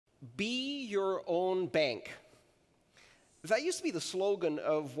Be your own bank. That used to be the slogan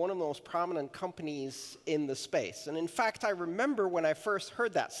of one of the most prominent companies in the space. And in fact, I remember when I first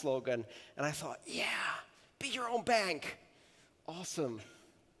heard that slogan, and I thought, yeah, be your own bank. Awesome.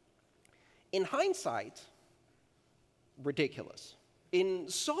 In hindsight, ridiculous. In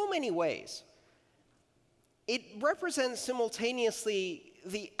so many ways, it represents simultaneously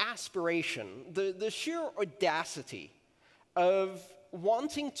the aspiration, the sheer audacity of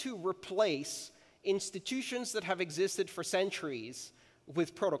wanting to replace institutions that have existed for centuries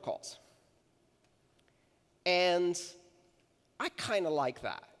with protocols. And I kind of like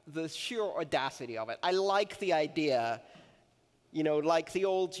that, the sheer audacity of it. I like the idea, you know, like the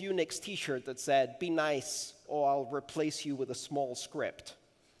old Unix t-shirt that said, be nice or I'll replace you with a small script,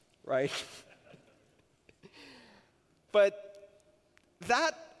 right? But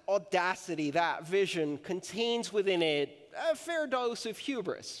that audacity, that vision, contains within it a fair dose of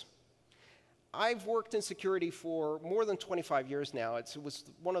hubris. I've worked in security for more than 25 years now. It was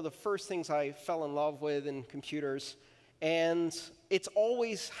one of the first things I fell in love with in computers, and it's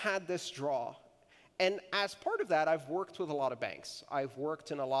always had this draw. And as part of that, I've worked with a lot of banks. I've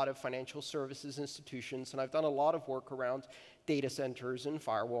worked in a lot of financial services institutions, and I've done a lot of work around data centers and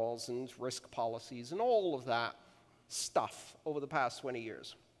firewalls and risk policies and all of that stuff over the past 20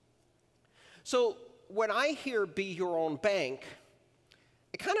 years. So when I hear be your own bank,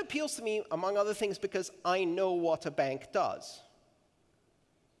 it kind of appeals to me, among other things, because I know what a bank does.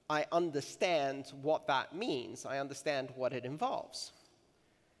 I understand what that means. I understand what it involves.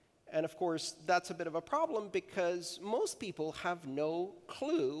 And of course, that's a bit of a problem because most people have no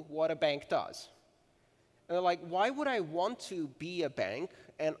clue what a bank does. And they're like, why would I want to be a bank?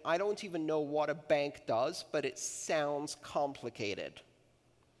 And I don't even know what a bank does, but it sounds complicated.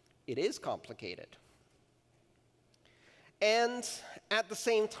 It is complicated. And at the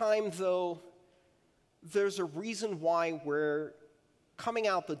same time, though, there's a reason why we're coming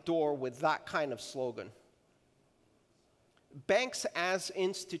out the door with that kind of slogan. Banks as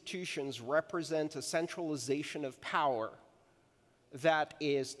institutions represent a centralization of power that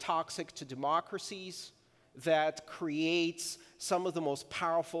is toxic to democracies, that creates some of the most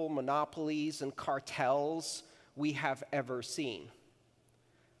powerful monopolies and cartels we have ever seen.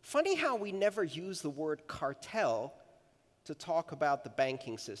 Funny how we never use the word cartel to talk about the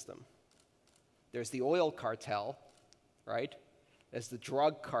banking system. There's the oil cartel, right? There's the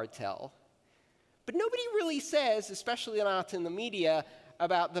drug cartel. But nobody really says, especially not in the media,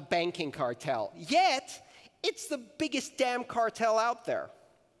 about the banking cartel. Yet, it's the biggest damn cartel out there.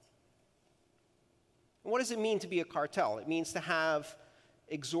 And what does it mean to be a cartel? It means to have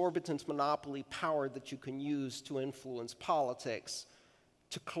exorbitant monopoly power that you can use to influence politics,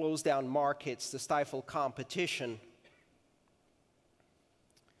 to close down markets, to stifle competition.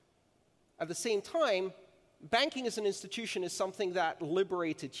 At the same time, banking as an institution is something that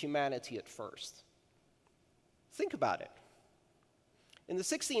liberated humanity at first. Think about it. In the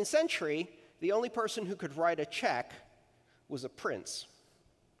 16th century, the only person who could write a check was a prince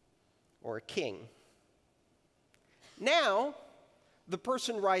or a king. Now, the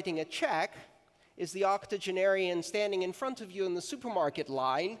person writing a check is the octogenarian standing in front of you in the supermarket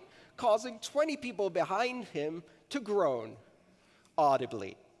line, causing 20 people behind him to groan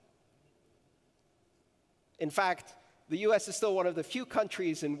audibly. In fact, the US is still one of the few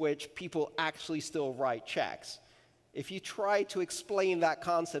countries in which people actually still write checks. If you try to explain that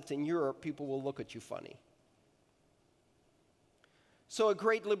concept in Europe, people will look at you funny. So a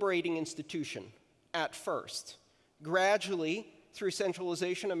great liberating institution at first. Gradually, through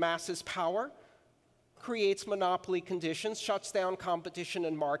centralization, amasses power, creates monopoly conditions, shuts down competition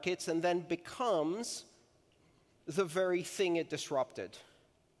in markets, and then becomes the very thing it disrupted.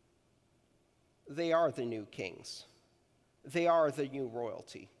 They are the new kings. They are the new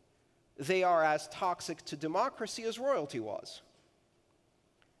royalty. They are as toxic to democracy as royalty was.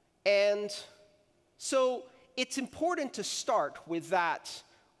 And so it's important to start with that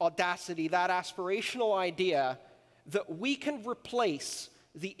audacity, that aspirational idea that we can replace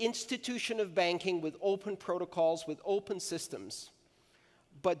the institution of banking with open protocols, with open systems,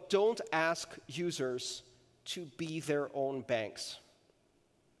 but don't ask users to be their own banks,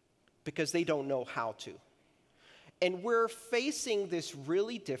 because they don't know how to. And we're facing this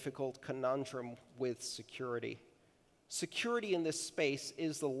really difficult conundrum with security. Security in this space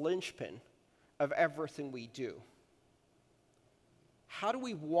is the linchpin of everything we do. How do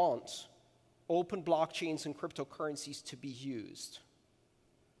we want open blockchains and cryptocurrencies to be used?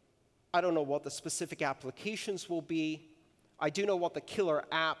 I don't know what the specific applications will be. I do know what the killer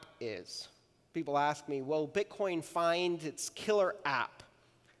app is. People ask me, will Bitcoin find its killer app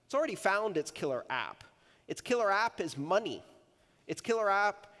It's already found its killer app. Its killer app is money. Its killer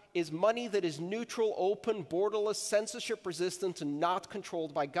app is money that is neutral, open, borderless, censorship-resistant, and not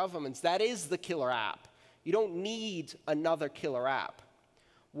controlled by governments. That is the killer app. You don't need another killer app.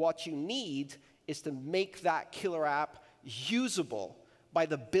 What you need is to make that killer app usable by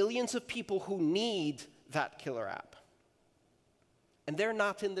the billions of people who need that killer app. And they're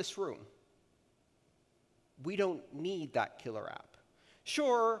not in this room. We don't need that killer app.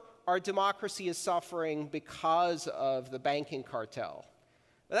 Sure, our democracy is suffering because of the banking cartel.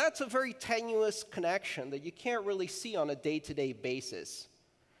 But that's a very tenuous connection that you can't really see on a day-to-day basis.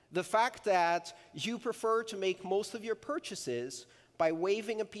 The fact that you prefer to make most of your purchases by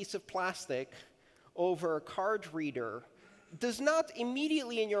waving a piece of plastic over a card reader does not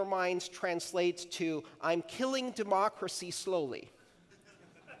immediately in your minds translate to, I'm killing democracy slowly.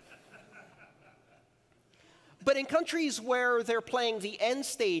 But in countries where they're playing the end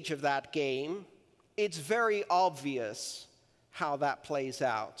stage of that game, it's very obvious how that plays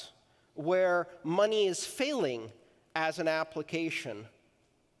out, where money is failing as an application,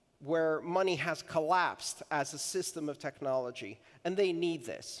 where money has collapsed as a system of technology, and they need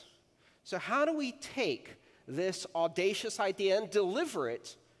this. So how do we take this audacious idea and deliver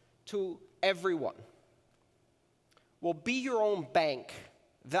it to everyone? Well, be your own bank.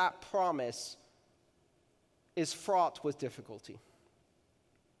 That promise is fraught with difficulty.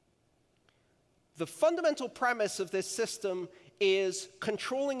 The fundamental premise of this system is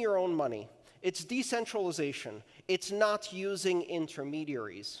controlling your own money. It's decentralization. It's not using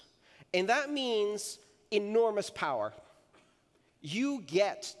intermediaries. And that means enormous power. You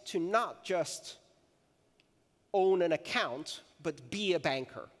get to not just own an account, but be a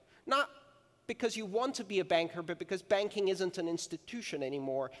banker. Not because you want to be a banker, but because banking isn't an institution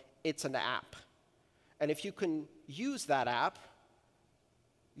anymore, it's an app. And if you can use that app,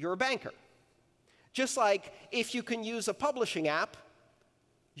 you're a banker. Just like if you can use a publishing app,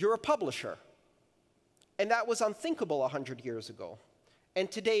 you're a publisher. And that was unthinkable 100 years ago. And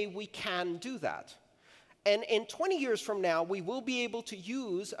today we can do that. And in 20 years from now, we will be able to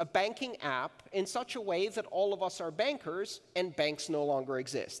use a banking app in such a way that all of us are bankers and banks no longer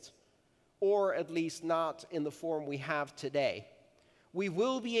exist, or at least not in the form we have today. We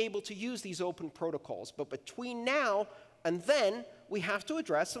will be able to use these open protocols, but between now and then, we have to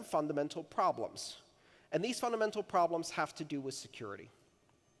address some fundamental problems. And these fundamental problems have to do with security.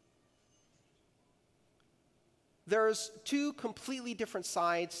 There's two completely different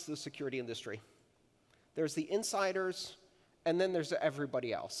sides to the security industry. There's the insiders, and then there's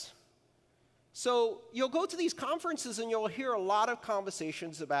everybody else. So you'll go to these conferences and you'll hear a lot of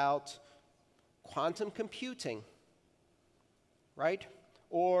conversations about quantum computing, right?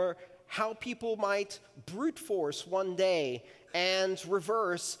 Or how people might brute force one day and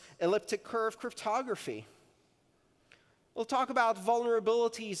reverse elliptic curve cryptography. We'll talk about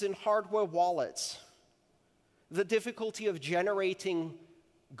vulnerabilities in hardware wallets, the difficulty of generating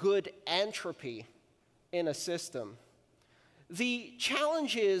good entropy in a system, the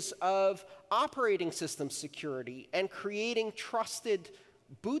challenges of operating system security and creating trusted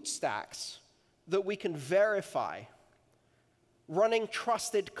boot stacks that we can verify, running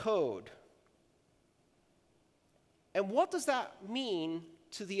trusted code. And what does that mean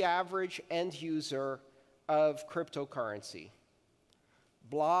to the average end user of cryptocurrency?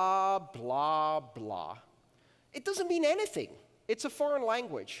 Blah, blah, blah. It doesn't mean anything. It's a foreign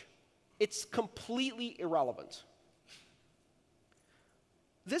language. It's completely irrelevant.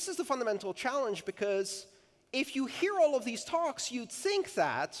 This is the fundamental challenge because if you hear all of these talks, you'd think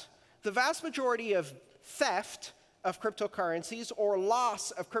that the vast majority of theft of cryptocurrencies or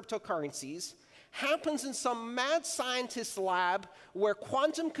loss of cryptocurrencies happens in some mad scientist lab where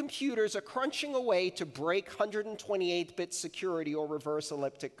quantum computers are crunching away to break 128-bit security or reverse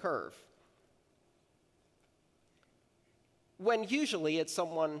elliptic curve. When usually it's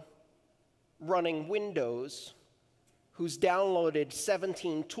someone running Windows who's downloaded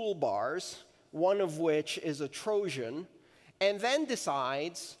 17 toolbars, one of which is a Trojan, and then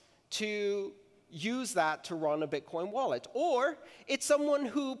decides to use that to run a Bitcoin wallet. Or it's someone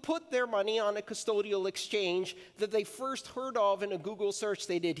who put their money on a custodial exchange that they first heard of in a Google search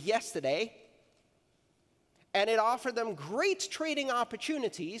they did yesterday, and it offered them great trading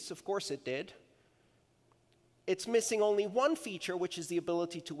opportunities. Of course it did. It's missing only one feature, which is the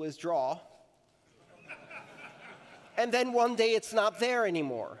ability to withdraw. And then one day it's not there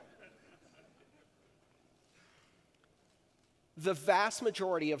anymore. The vast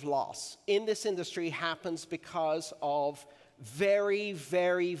majority of loss in this industry happens because of very,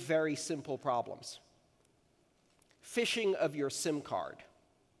 very, very simple problems. Phishing of your SIM card.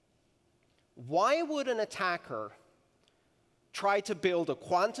 Why would an attacker try to build a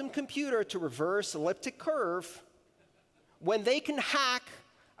quantum computer to reverse elliptic curve when they can hack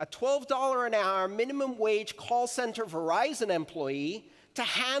a $12 an hour minimum wage call center Verizon employee to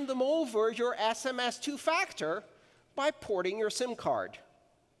hand them over your SMS two-factor by porting your SIM card?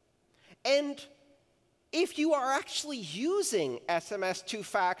 And if you are actually using SMS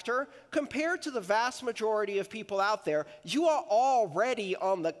two-factor, compared to the vast majority of people out there, you are already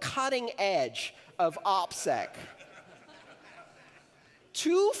on the cutting edge of OPSEC.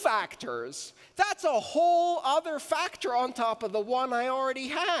 Two factors, that's a whole other factor on top of the one I already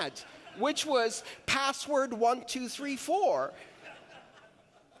had, which was password 1234.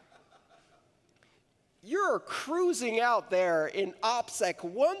 You're cruising out there in OPSEC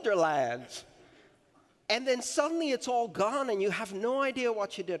wonderland. And then suddenly it's all gone and you have no idea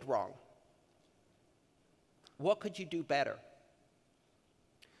what you did wrong. What could you do better?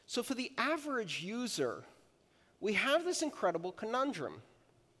 So for the average user, we have this incredible conundrum.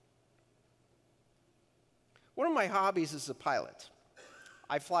 One of my hobbies is a pilot.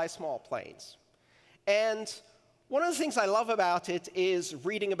 I fly small planes. And one of the things I love about it is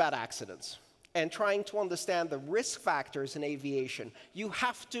reading about accidents and trying to understand the risk factors in aviation. You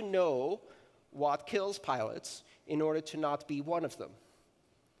have to know what kills pilots in order to not be one of them.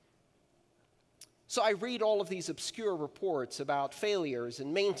 So I read all of these obscure reports about failures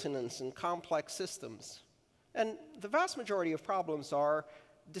and maintenance and complex systems. And the vast majority of problems are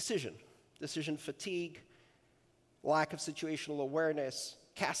decision fatigue, lack of situational awareness,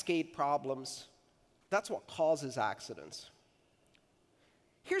 cascade problems. That's what causes accidents.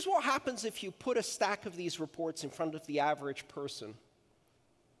 Here's what happens if you put a stack of these reports in front of the average person.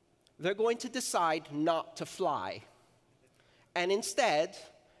 They're going to decide not to fly. And instead,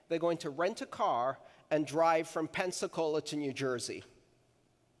 they're going to rent a car and drive from Pensacola to New Jersey.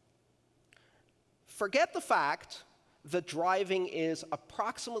 Forget the fact that driving is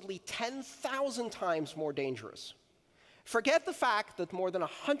approximately 10,000 times more dangerous. Forget the fact that more than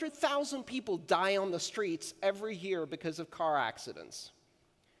 100,000 people die on the streets every year because of car accidents.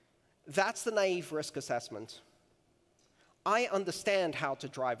 That's the naive risk assessment. I understand how to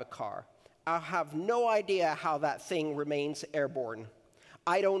drive a car. I have no idea how that thing remains airborne.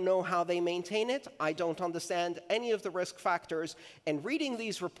 I don't know how they maintain it. I don't understand any of the risk factors. And reading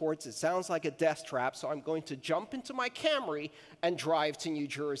these reports, it sounds like a death trap, so I'm going to jump into my Camry and drive to New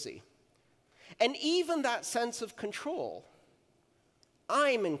Jersey. And even that sense of control,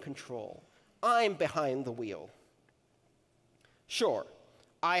 I'm in control. I'm behind the wheel. Sure,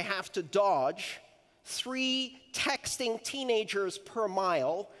 I have to dodge 3 texting teenagers per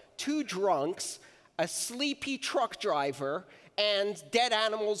mile, 2 drunks, a sleepy truck driver, and dead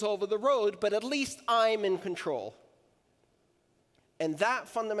animals over the road, but at least I'm in control. And that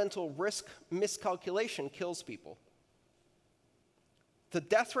fundamental risk miscalculation kills people. The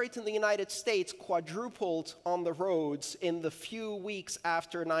death rate in the United States quadrupled on the roads in the few weeks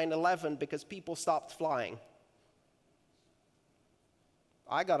after 9/11 because people stopped flying.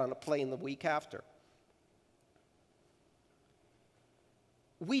 I got on a plane the week after.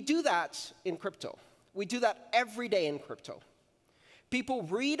 We do that in crypto. We do that every day in crypto. People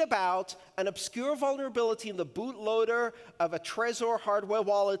read about an obscure vulnerability in the bootloader of a Trezor hardware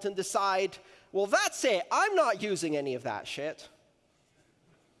wallet and decide, well, that's it. I'm not using any of that shit.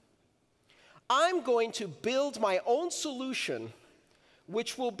 I'm going to build my own solution,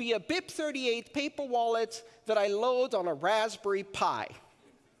 which will be a BIP38 paper wallet that I load on a Raspberry Pi.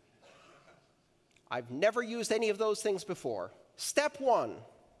 I've never used any of those things before. Step 1.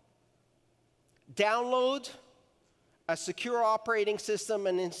 Download a secure operating system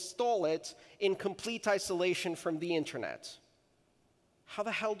and install it in complete isolation from the internet. How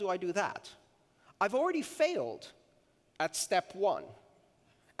the hell do I do that? I've already failed at step 1.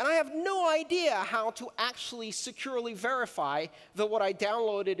 And I have no idea how to actually securely verify that what I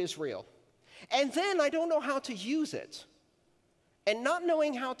downloaded is real. And then I don't know how to use it. And not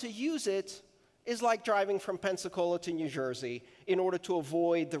knowing how to use it is like driving from Pensacola to New Jersey in order to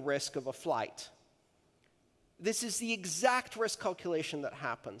avoid the risk of a flight. This is the exact risk calculation that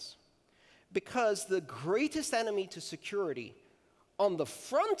happens. Because the greatest enemy to security on the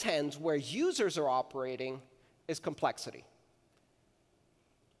front end where users are operating is complexity.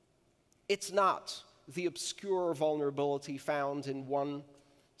 It's not the obscure vulnerability found in one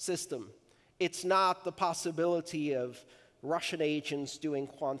system. It's not the possibility of Russian agents doing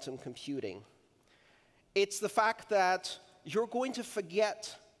quantum computing. It's the fact that you're going to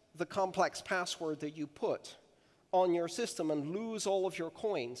forget the complex password that you put on your system and lose all of your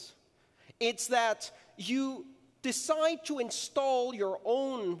coins. It's that you decide to install your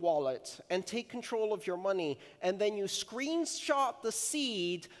own wallet and take control of your money, and then you screenshot the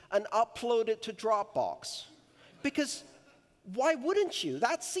seed and upload it to Dropbox. Because why wouldn't you?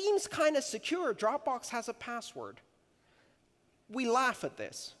 That seems kind of secure. Dropbox has a password. We laugh at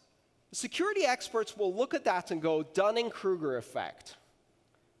this. Security experts will look at that and go, Dunning-Kruger effect.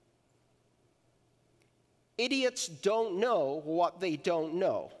 Idiots don't know what they don't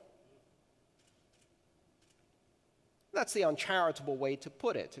know. That's the uncharitable way to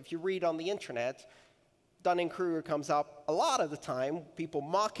put it. If you read on the internet, Dunning-Kruger comes up a lot of the time, people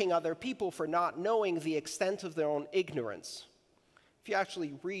mocking other people for not knowing the extent of their own ignorance. If you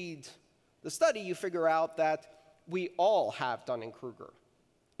actually read the study, you figure out that we all have Dunning-Kruger.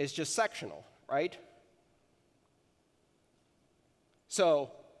 It's just sectional, right?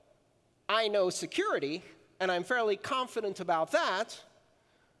 So I know security, and I'm fairly confident about that.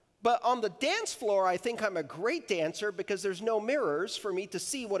 But on the dance floor, I think I'm a great dancer because there's no mirrors for me to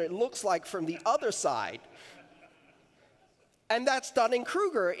see what it looks like from the other side. And that's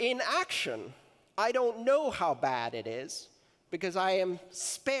Dunning-Kruger in action. I don't know how bad it is because I am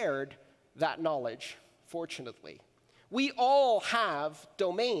spared that knowledge, fortunately. We all have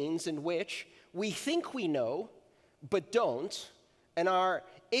domains in which we think we know, but don't, and our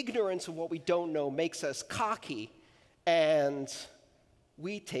ignorance of what we don't know makes us cocky, and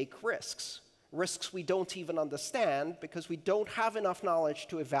we take risks. Risks we don't even understand because we don't have enough knowledge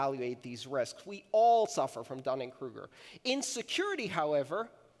to evaluate these risks. We all suffer from Dunning-Kruger. In security, however,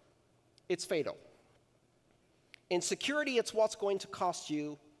 it's fatal. In security, it's what's going to cost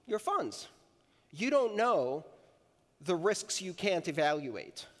you your funds. You don't know the risks you can't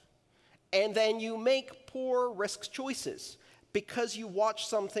evaluate. And then you make poor risk choices because you watch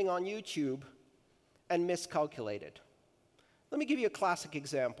something on YouTube and miscalculate it. Let me give you a classic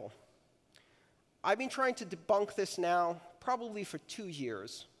example. I've been trying to debunk this now probably for 2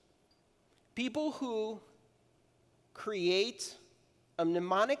 years. People who create a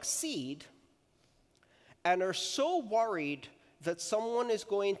mnemonic seed and are so worried that someone is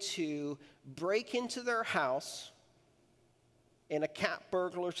going to break into their house in a cat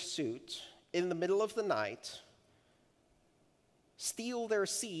burglar suit in the middle of the night, steal their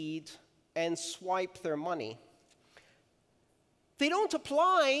seed, and swipe their money. They don't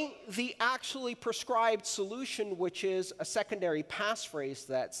apply the actually prescribed solution, which is a secondary passphrase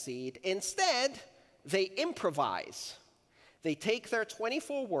to that seed. Instead, they improvise. They take their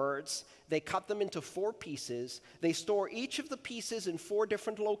 24 words, they cut them into 4 pieces, they store each of the pieces in 4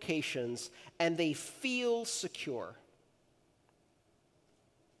 different locations, and they feel secure.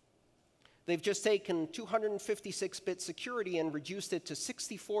 They've just taken 256-bit security and reduced it to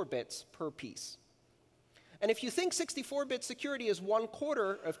 64 bits per piece. And if you think 64-bit security is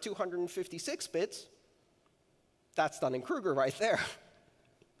 1/4 of 256 bits, that's Dunning-Kruger right there.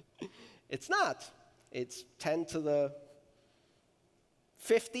 It's not. It's 10 to the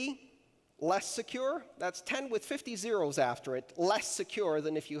 50 less secure. That's 10 with 50 zeros after it, less secure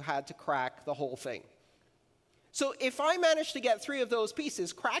than if you had to crack the whole thing. So if I manage to get 3 of those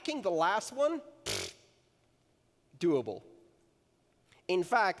pieces, cracking the last one, doable. In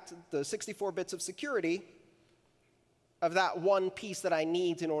fact, the 64 bits of security of that one piece that I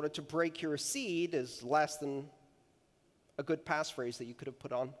need in order to break your seed is less than a good passphrase that you could have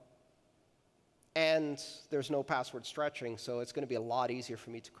put on. And there's no password stretching, so it's going to be a lot easier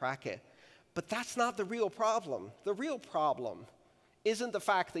for me to crack it. But that's not the real problem. The real problem isn't the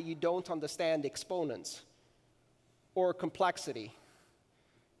fact that you don't understand exponents or complexity.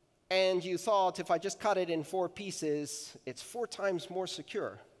 And you thought, if I just cut it in 4 pieces, it's 4 times more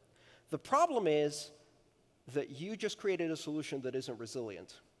secure. The problem is that you just created a solution that isn't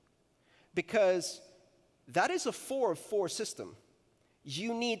resilient. Because that is a 4 of 4 system.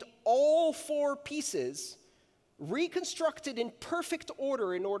 You need all 4 pieces reconstructed in perfect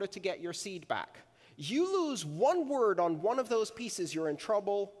order in order to get your seed back. You lose 1 word on one of those pieces, you're in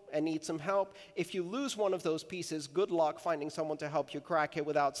trouble and need some help. If you lose 1 of those pieces, good luck finding someone to help you crack it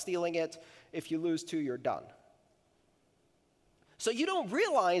without stealing it. If you lose 2, you're done. So you don't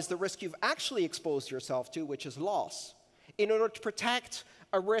realize the risk you've actually exposed yourself to, which is loss, in order to protect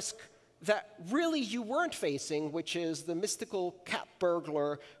a risk that really you weren't facing, which is the mystical cat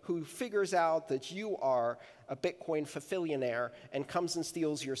burglar who figures out that you are a Bitcoin fulfillionaire and comes and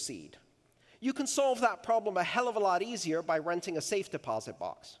steals your seed. You can solve that problem a hell of a lot easier by renting a safe deposit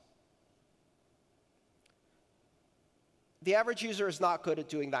box. The average user is not good at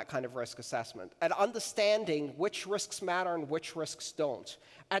doing that kind of risk assessment, at understanding which risks matter and which risks don't,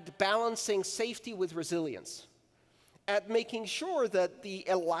 at balancing safety with resilience. at making sure that the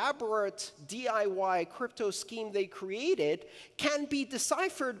elaborate DIY crypto scheme they created can be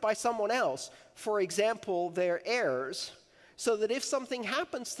deciphered by someone else, for example, their heirs, so that if something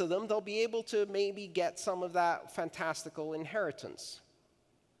happens to them, they'll be able to maybe get some of that fantastical inheritance.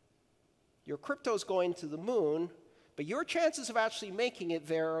 Your crypto's going to the moon, but your chances of actually making it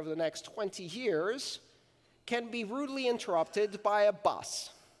there over the next 20 years can be rudely interrupted by a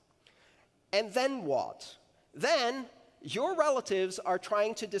bus. And then what? Then your relatives are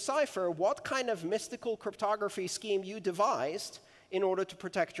trying to decipher what kind of mystical cryptography scheme you devised in order to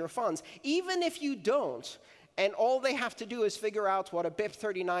protect your funds. Even if you don't, and all they have to do is figure out what a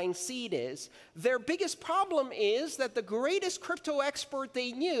BIP39 seed is, their biggest problem is that the greatest crypto expert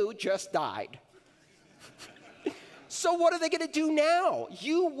they knew just died. So what are they going to do now?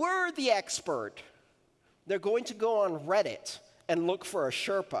 You were the expert. They're going to go on Reddit and look for a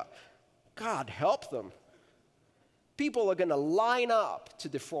Sherpa. God help them. People are going to line up to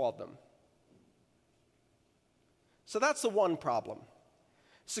defraud them. So that's the one problem.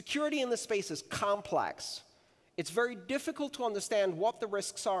 Security in this space is complex. It's very difficult to understand what the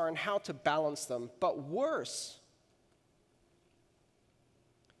risks are and how to balance them. But worse,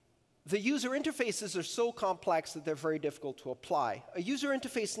 the user interfaces are so complex that they're very difficult to apply. A user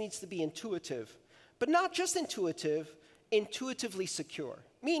interface needs to be intuitive, but not just intuitive, intuitively secure.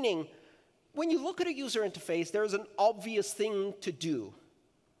 Meaning, when you look at a user interface, there's an obvious thing to do.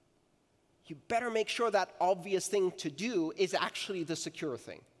 You better make sure that obvious thing to do is actually the secure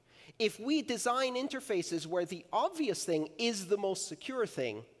thing. If we design interfaces where the obvious thing is the most secure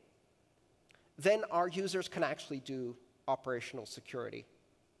thing, then our users can actually do operational security.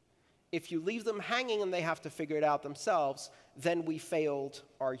 If you leave them hanging and they have to figure it out themselves, then we failed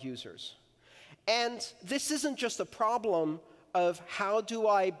our users. And this isn't just a problem of how do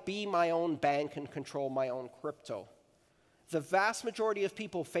I be my own bank and control my own crypto. The vast majority of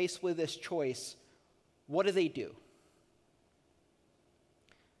people faced with this choice, what do?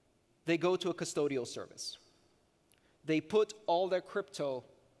 They go to a custodial service. They put all their crypto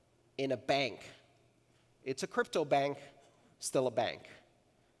in a bank. It's a crypto bank, still a bank.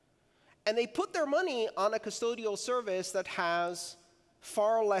 And they put their money on a custodial service that has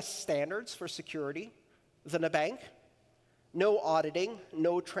far less standards for security than a bank. No auditing,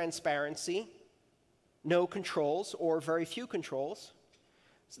 no transparency, no controls, or very few controls.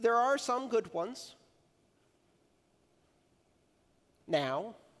 So there are some good ones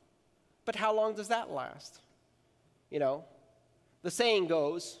now, but how long does that last? You know, the saying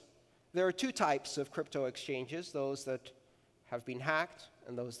goes, there are two types of crypto exchanges, those that have been hacked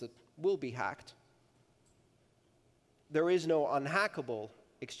and those that will be hacked. There is no unhackable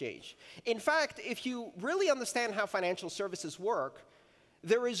exchange. In fact, if you really understand how financial services work,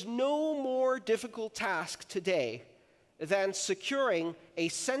 there is no more difficult task today than securing a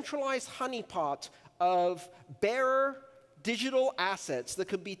centralized honeypot of bearer digital assets that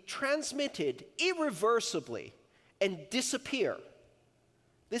could be transmitted irreversibly and disappear.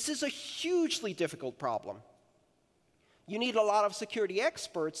 This is a hugely difficult problem. You need a lot of security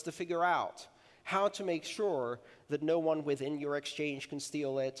experts to figure out how to make sure that no one within your exchange can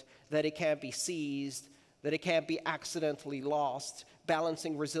steal it, that it can't be seized, that it can't be accidentally lost,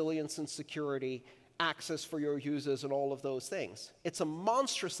 balancing resilience and security, access for your users, and all of those things. It's a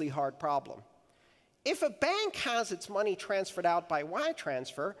monstrously hard problem. If a bank has its money transferred out by wire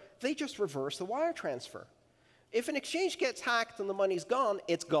transfer, they just reverse the wire transfer. If an exchange gets hacked and the money's gone,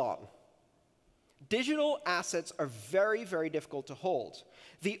 it's gone. Digital assets are very, very difficult to hold.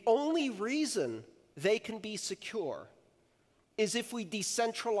 The only reason they can be secure is if we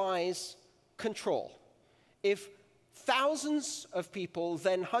decentralize control. If thousands of people,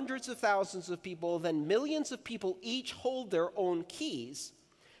 then hundreds of thousands of people, then millions of people each hold their own keys,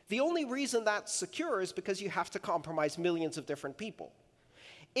 the only reason that's secure is because you have to compromise millions of different people.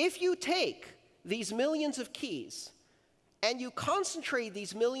 If you take these millions of keys and you concentrate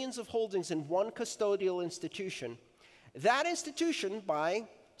these millions of holdings in one custodial institution, that institution, by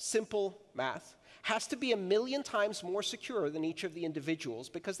simple math, has to be 1,000,000 times more secure than each of the individuals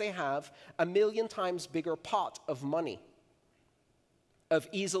because they have 1,000,000 times bigger pot of money, of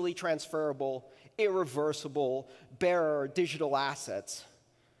easily transferable, irreversible, bearer digital assets.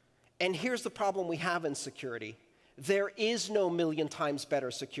 And here's the problem we have in security. There is no 1,000,000 times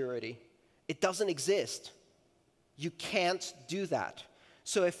better security. It doesn't exist. You can't do that.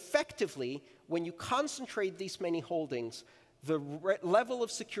 So effectively, when you concentrate these many holdings, the level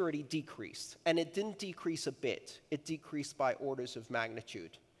of security decreased. And it didn't decrease a bit. It decreased by orders of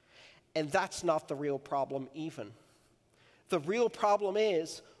magnitude. And that's not the real problem even. The real problem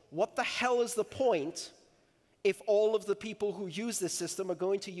is, what the hell is the point if all of the people who use this system are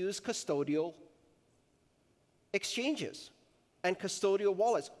going to use custodial exchanges and custodial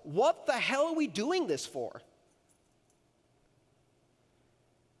wallets? What the hell are we doing this for?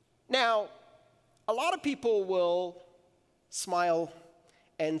 Now, a lot of people will smile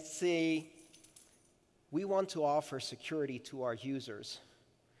and say, we want to offer security to our users.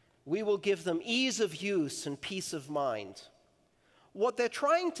 We will give them ease of use and peace of mind. What they're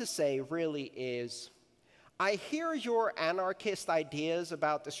trying to say really is, I hear your anarchist ideas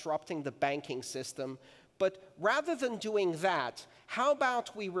about disrupting the banking system, but rather than doing that, how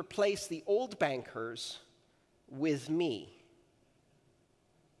about we replace the old bankers with me?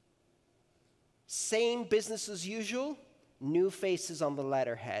 Same business as usual, new faces on the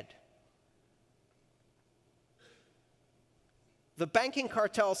letterhead. The banking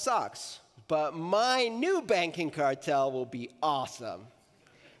cartel sucks, but my new banking cartel will be awesome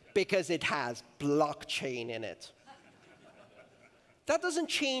because it has blockchain in it. That doesn't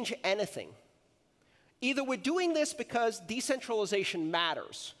change anything. Either we're doing this because decentralization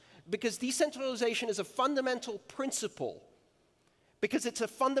matters, because decentralization is a fundamental principle, because it's a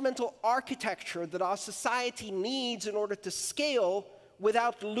fundamental architecture that our society needs in order to scale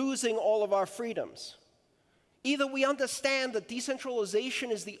without losing all of our freedoms. Either we understand that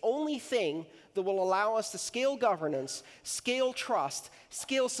decentralization is the only thing that will allow us to scale governance, scale trust,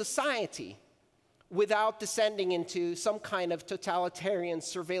 scale society without descending into some kind of totalitarian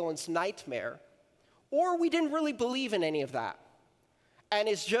surveillance nightmare, or we didn't really believe in any of that. And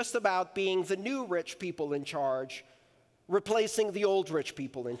it's just about being the new rich people in charge, replacing the old rich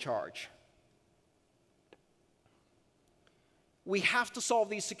people in charge. We have to solve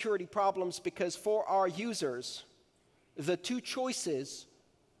these security problems because for our users, the two choices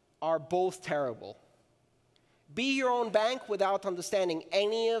are both terrible. Be your own bank without understanding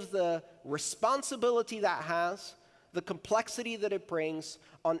any of the responsibility that has, the complexity that it brings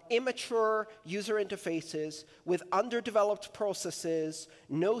on immature user interfaces with underdeveloped processes,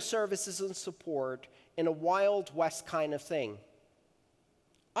 no services and support, in a Wild West kind of thing.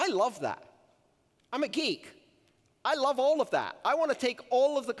 I love that. I'm a geek. I love all of that. I want to take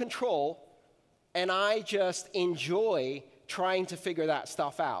all of the control, and I just enjoy trying to figure that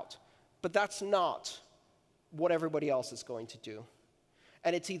stuff out. But that's not what everybody else is going to do.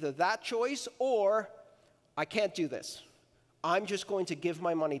 And it's either that choice or I can't do this. I'm just going to give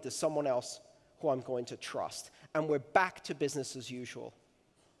my money to someone else who I'm going to trust. And we're back to business as usual.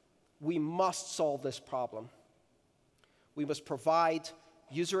 We must solve this problem. We must provide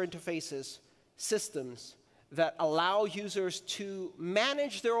user interfaces, systems that allow users to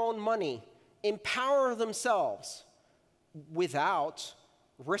manage their own money, empower themselves without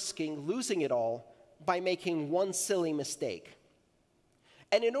risking losing it all by making one silly mistake.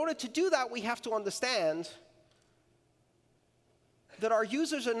 And in order to do that, we have to understand that our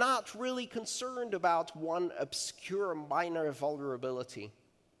users are not really concerned about one obscure minor vulnerability.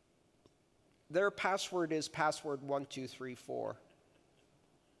 Their password is password 1234.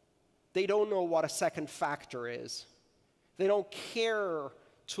 They don't know what a second factor is. They don't care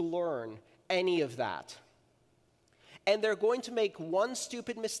to learn any of that. And they're going to make one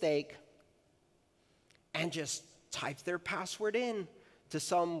stupid mistake and just type their password in to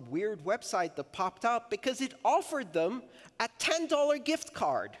some weird website that popped up because it offered them a $10 gift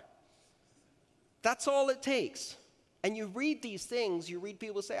card. That's all it takes. And you read these things, you read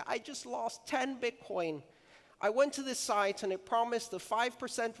people say, I just lost 10 Bitcoin. I went to this site and it promised a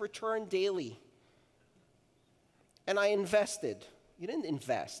 5% return daily. And I invested. You didn't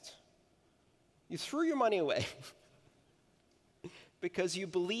invest. You threw your money away because you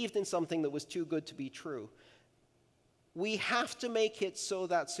believed in something that was too good to be true. We have to make it so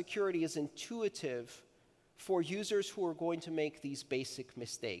that security is intuitive for users who are going to make these basic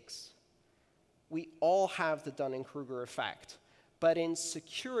mistakes. We all have the Dunning-Kruger effect, but in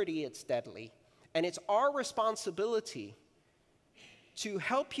security it's deadly. And it's our responsibility to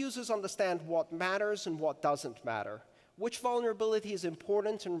help users understand what matters and what doesn't matter, which vulnerability is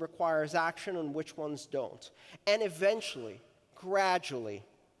important and requires action and which ones don't, and eventually, gradually,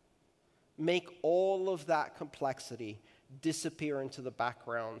 make all of that complexity disappear into the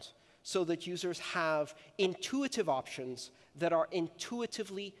background so that users have intuitive options that are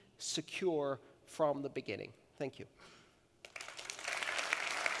intuitively secure from the beginning. Thank you.